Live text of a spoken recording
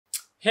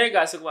Hey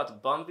guys, welcome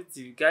back to Bambi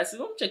TV. Guys,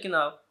 I'm checking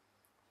out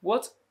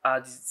what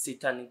are the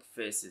satanic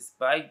verses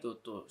by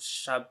Dr.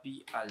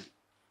 Shabir Ally.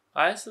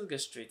 Alright, so let's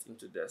get straight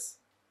into this.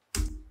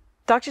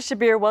 Dr.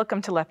 Shabir,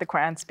 welcome to Let the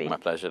Quran Speak. My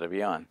pleasure to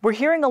be on. We're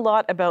hearing a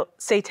lot about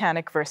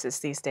satanic verses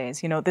these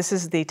days. You know, this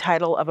is the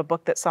title of a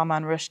book that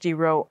Salman Rushdie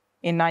wrote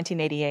in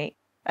 1988,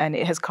 and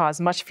it has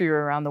caused much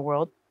furor around the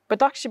world. But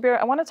Dr. Shabir,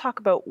 I want to talk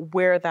about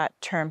where that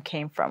term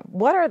came from.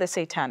 What are the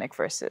satanic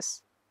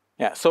verses?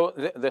 Yeah, so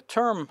the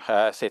term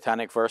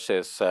satanic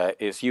verses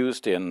is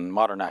used in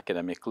modern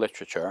academic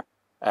literature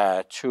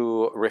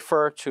to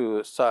refer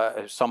to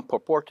some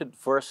purported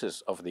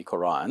verses of the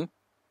Quran,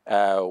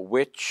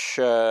 which,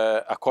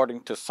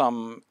 according to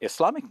some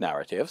Islamic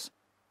narratives,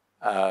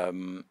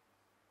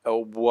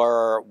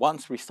 were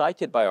once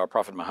recited by our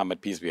Prophet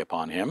Muhammad, peace be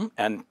upon him,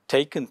 and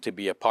taken to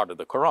be a part of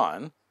the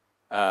Quran,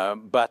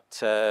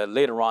 but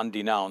later on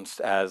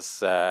denounced as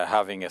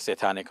having a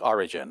satanic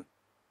origin.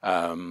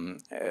 To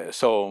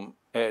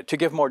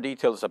give more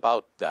details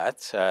about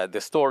that, the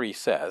story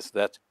says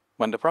that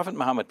when the Prophet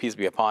Muhammad, peace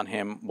be upon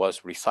him,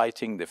 was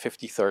reciting the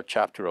 53rd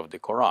chapter of the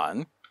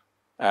Quran,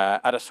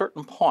 at a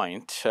certain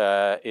point,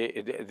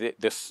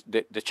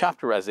 the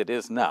chapter as it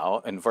is now,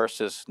 in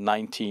verses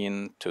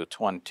 19 to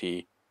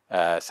 20,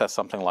 says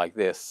something like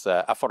this: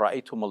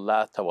 أَفَرَأَيْتُمُ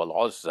اللَّاتَ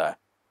وَالْعُزَّى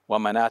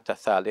وَمَنَاةَ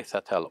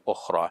الثَّالِثَةَ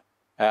الْأُخْرَى.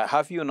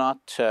 Have you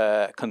not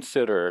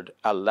considered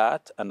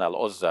Al-Lat and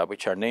Al-Uzza,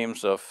 which are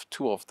names of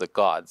two of the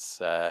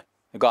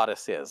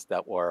goddesses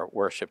that were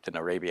worshipped in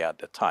Arabia at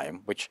the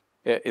time, which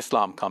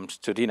Islam comes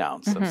to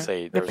denounce and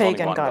say there's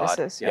only one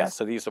goddesses, God. Yeah,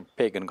 so these are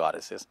pagan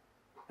goddesses.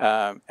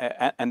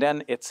 And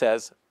then it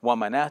says,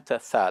 وَمَنَاةَ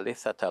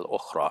الثَّالِثَةَ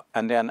الْأُخْرَى.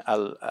 And then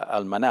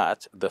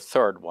Al-Manat, the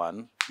third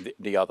one,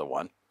 the other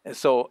one.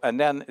 So, and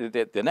then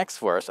the next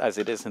verse, as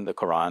it is in the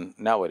Quran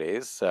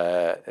nowadays,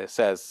 it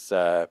says,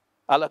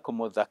 أَلَكُمُ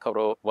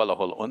الذَّكَرُ وَلَهُ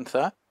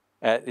الْأُنْثَى.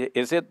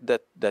 Is it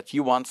that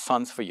you want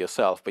sons for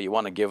yourself, but you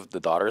want to give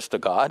the daughters to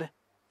God?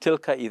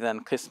 تِلْكَ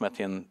إِذًا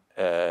قِسْمَةٍ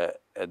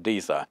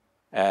ضِيزَى.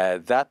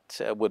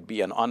 That would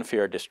be an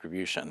unfair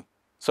distribution.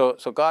 So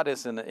God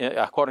is,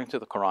 according to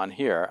the Quran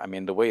here, I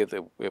mean, the way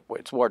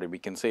it's worded, we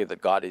can say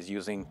that God is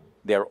using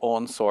their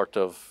own sort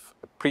of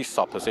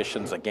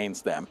presuppositions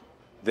against them.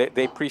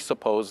 They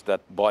presuppose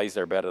that boys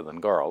are better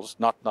than girls.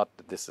 Not that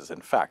this is in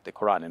fact. The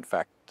Quran, in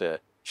fact,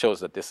 shows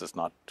that this is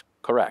not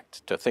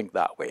correct to think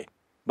that way.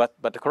 But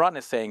the Quran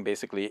is saying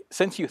basically,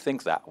 since you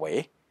think that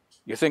way,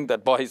 you think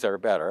that boys are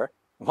better,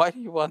 why do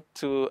you want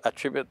to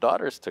attribute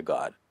daughters to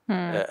God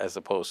as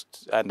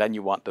opposed to, and then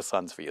you want the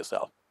sons for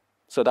yourself?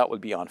 So that would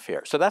be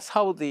unfair. So that's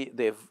how the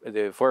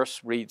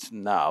verse reads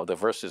now, the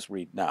verses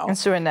read now. In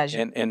Surah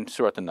Najm. In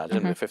Surah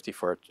Najm, the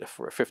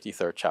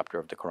 53rd chapter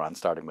of the Quran,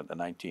 starting with the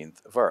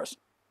 19th verse.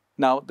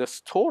 Now, the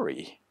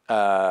story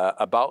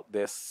about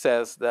this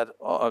says that,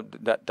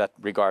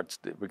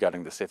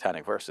 regarding the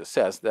satanic verses,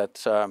 says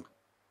that,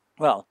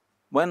 well,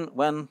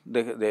 when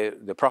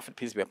the Prophet,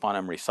 peace be upon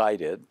him,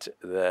 recited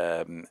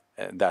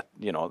that,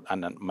 you know,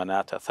 and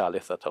Manata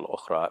Thalithat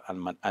al-Ukhra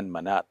and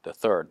Manat, the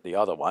third, the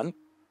other one,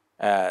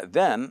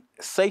 then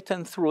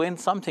Satan threw in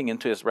something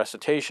into his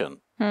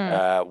recitation,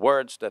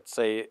 words that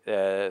say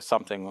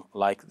something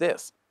like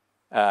this.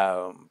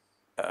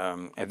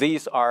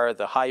 These are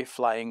the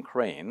high-flying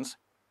cranes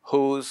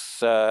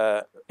whose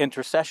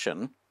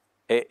intercession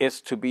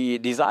is to be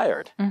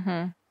desired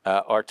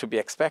or to be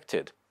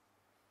expected.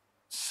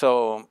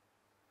 So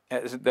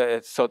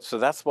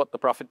that's what the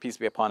Prophet, peace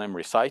be upon him,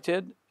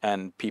 recited,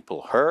 and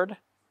people heard,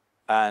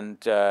 and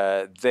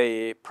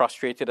they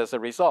prostrated as a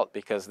result,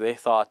 because they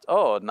thought,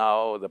 oh,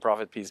 now the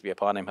Prophet, peace be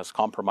upon him, has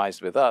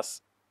compromised with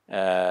us.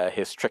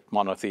 His strict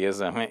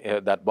monotheism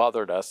that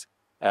bothered us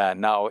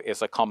now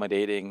is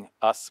accommodating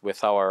us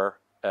with our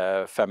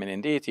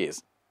feminine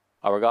deities,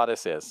 our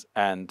goddesses,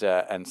 and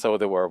so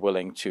they were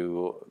willing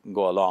to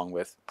go along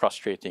with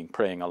prostrating,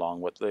 praying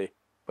along with the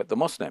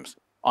Muslims,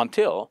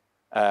 until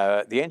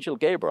the angel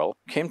Gabriel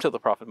came to the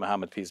Prophet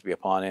Muhammad, peace be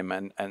upon him,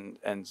 and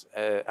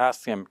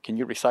asked him, can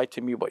you recite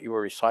to me what you were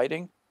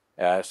reciting?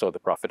 So the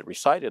Prophet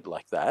recited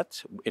like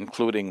that,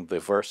 including the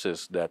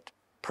verses that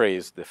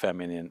praise the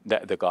feminine,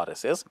 the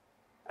goddesses.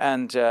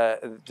 And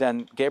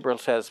then Gabriel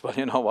says, well,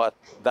 you know what?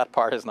 That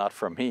part is not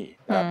from me.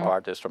 That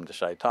part is from the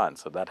shaitan,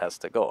 so that has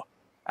to go.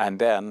 And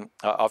then,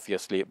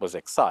 obviously, it was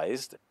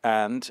excised,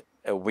 and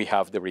we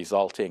have the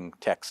resulting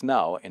text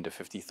now in the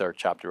 53rd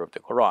chapter of the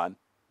Quran,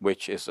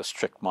 which is a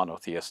strict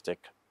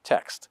monotheistic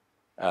text,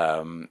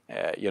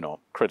 you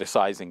know,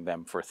 criticizing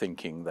them for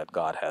thinking that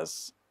God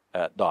has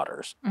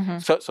daughters.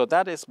 So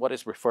that is what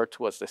is referred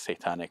to as the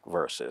satanic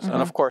verses.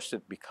 And of course,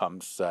 it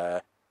becomes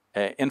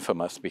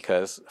infamous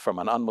because from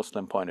an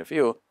un-Muslim point of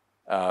view,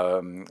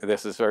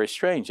 this is very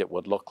strange. It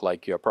would look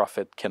like your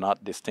prophet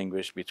cannot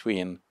distinguish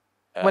between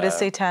what is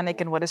satanic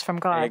and what is from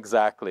God.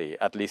 Exactly,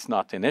 at least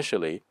not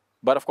initially.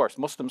 But of course,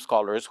 Muslim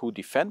scholars who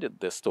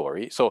defended this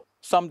story, so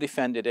some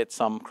defended it,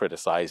 some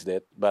criticized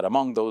it, but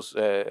among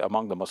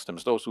the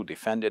Muslims, those who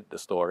defended the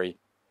story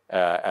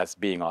as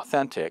being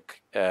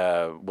authentic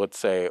would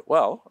say,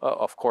 well,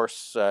 of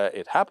course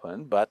it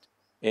happened, but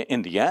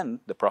In the end,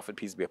 the Prophet,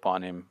 peace be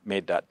upon him,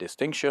 made that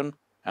distinction,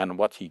 and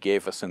what he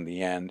gave us in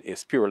the end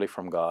is purely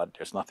from God.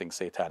 There's nothing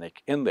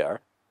satanic in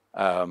there.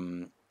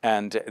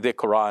 And the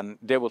Quran,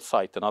 they will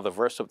cite another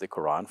verse of the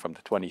Quran from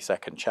the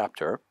 22nd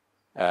chapter,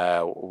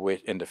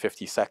 in the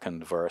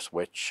 52nd verse,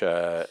 which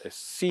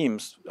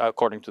seems,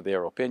 according to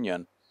their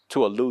opinion,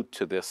 to allude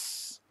to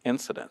this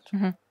incident.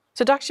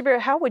 So, Dr. Shabir,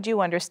 how would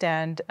you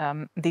understand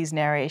these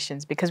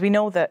narrations? Because we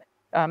know that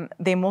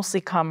they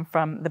mostly come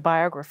from the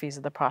biographies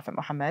of the Prophet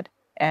Muhammad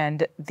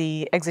and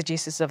the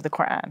exegesis of the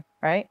Quran,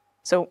 right?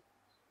 So,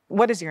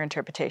 what is your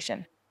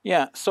interpretation?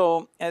 Yeah,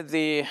 so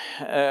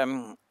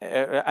and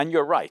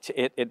you're right,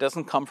 it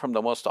doesn't come from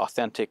the most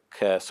authentic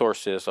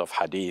sources of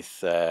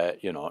hadith,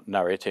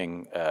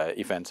 narrating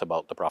events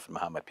about the Prophet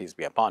Muhammad, peace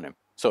be upon him.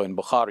 So in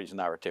Bukhari's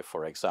narrative,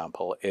 for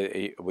example,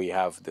 we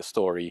have the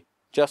story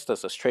just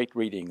as a straight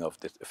reading of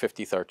the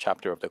 53rd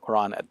chapter of the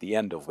Quran, at the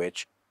end of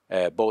which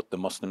both the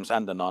Muslims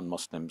and the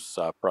non-Muslims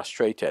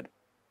prostrated.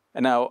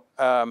 And now,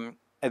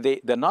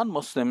 the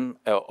non-Muslim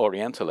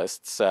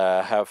Orientalists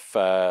have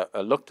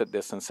looked at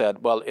this and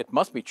said, well, it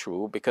must be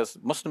true because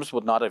Muslims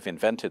would not have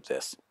invented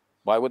this.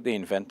 Why would they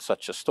invent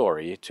such a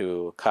story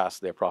to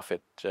cast their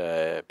Prophet,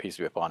 peace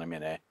be upon him,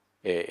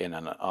 in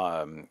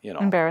an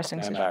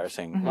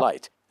embarrassing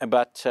light?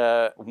 But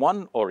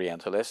one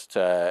Orientalist,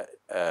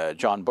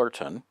 John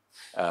Burton,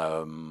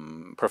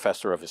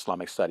 professor of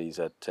Islamic studies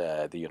at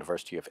the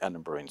University of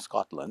Edinburgh in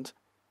Scotland,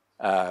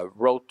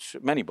 wrote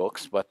many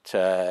books, but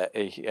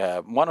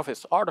one of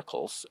his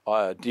articles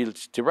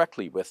deals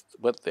directly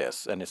with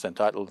this, and is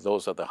entitled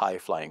 "Those Are the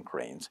High-Flying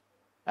Cranes."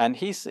 And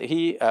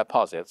he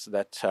posits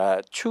that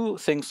two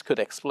things could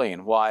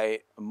explain why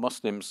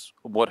Muslims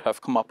would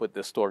have come up with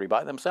this story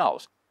by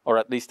themselves, or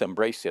at least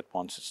embraced it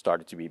once it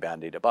started to be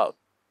bandied about.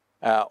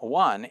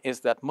 One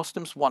is that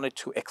Muslims wanted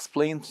to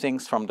explain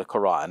things from the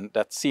Quran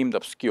that seemed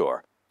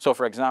obscure. So,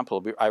 for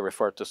example, I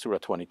refer to Surah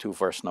 22,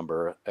 verse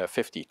number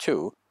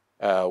 52,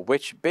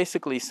 which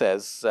basically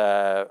says,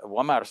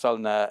 وَمَا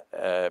أَرْسَلْنَا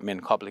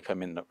مِنْ قَبْلِكَ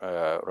مِنْ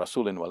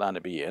رَسُولٍ وَلَا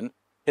نَبِيٍّ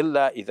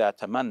إِلَّا إِذَا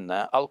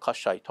تَمَنَّى أَلْقَى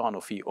الشَّيْطَانُ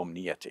فِي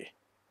أُمْنِيَّتِهِ.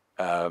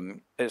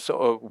 So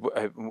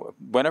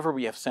whenever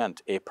we have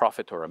sent a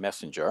prophet or a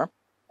messenger,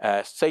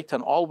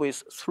 Satan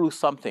always threw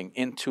something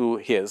into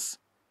his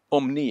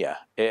umniya,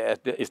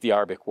 is the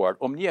Arabic word.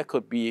 Umniya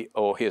could be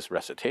his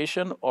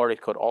recitation, or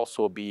it could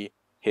also be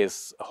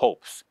his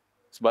hopes.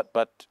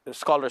 But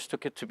scholars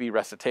took it to be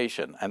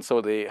recitation, and so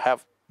they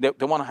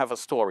want to have a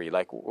story,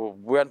 like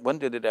when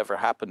did it ever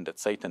happen that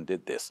Satan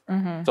did this?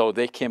 So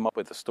they came up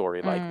with a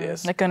story like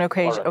this. Like an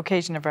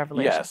occasion of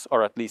revelation. Yes,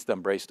 or at least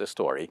embrace the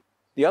story.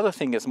 The other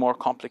thing is more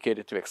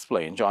complicated to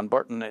explain. John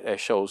Burton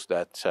shows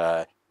that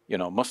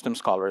Muslim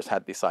scholars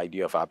had this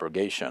idea of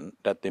abrogation,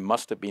 that there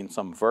must have been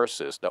some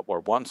verses that were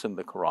once in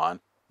the Quran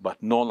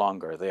but no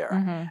longer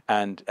there.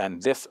 And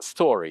this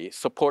story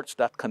supports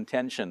that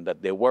contention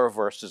that there were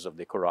verses of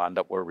the Quran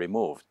that were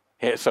removed.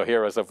 So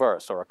here is a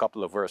verse or a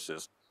couple of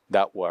verses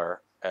that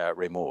were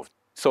removed.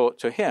 So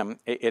to him,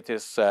 it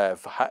is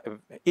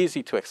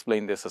easy to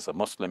explain this as a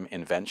Muslim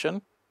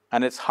invention.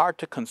 And it's hard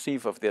to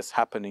conceive of this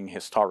happening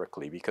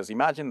historically, because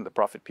imagine the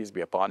Prophet, peace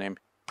be upon him,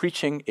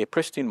 preaching a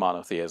pristine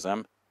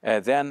monotheism,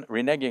 then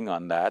reneging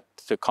on that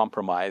to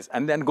compromise,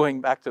 and then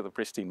going back to the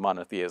pristine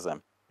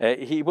monotheism.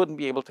 He wouldn't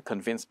be able to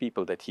convince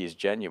people that he is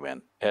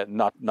genuine,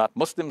 not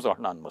Muslims or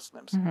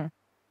non-Muslims.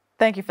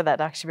 Thank you for that,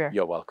 Dr. Shabir.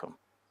 You're welcome.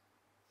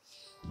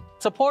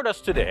 Support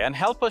us today and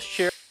help us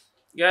share.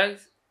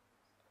 Guys,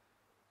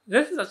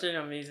 this is actually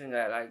amazing.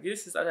 Like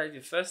this is actually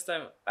the first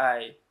time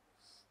I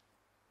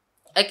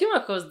came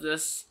across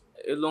this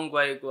a long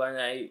while ago, and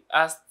I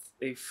asked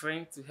a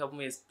friend to help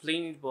me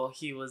explain it, but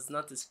he was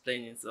not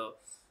explaining. So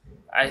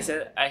I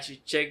said I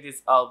should check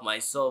this out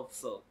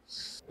myself.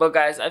 But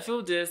guys, I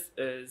feel this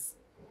is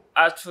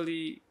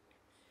actually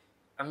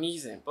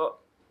amazing. But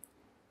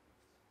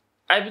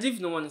I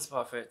believe no one is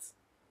perfect,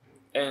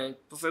 and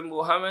Prophet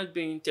Muhammad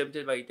being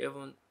tempted by the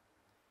devil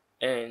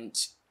and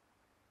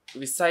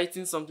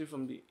reciting something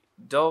from the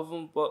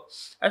devil, but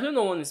I feel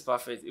no one is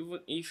perfect. Even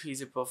if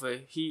he's a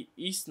prophet, he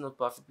is not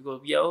perfect, because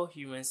we are all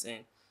humans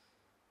and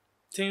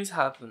things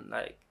happen.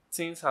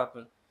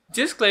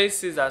 This clearly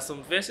says that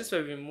some verses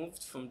were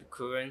removed from the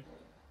Quran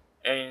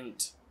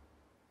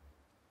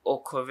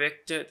or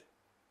corrected.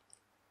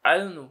 I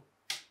don't know.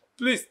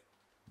 Please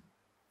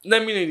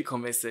let me know in the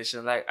comment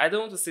section. I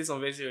don't want to say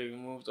some verses were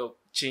removed or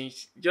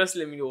changed. Just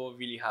let me know what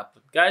really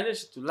happened. Guys, don't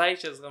forget to like,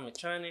 share, subscribe my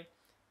channel.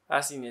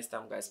 I'll see you next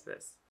time, guys.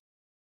 Bless.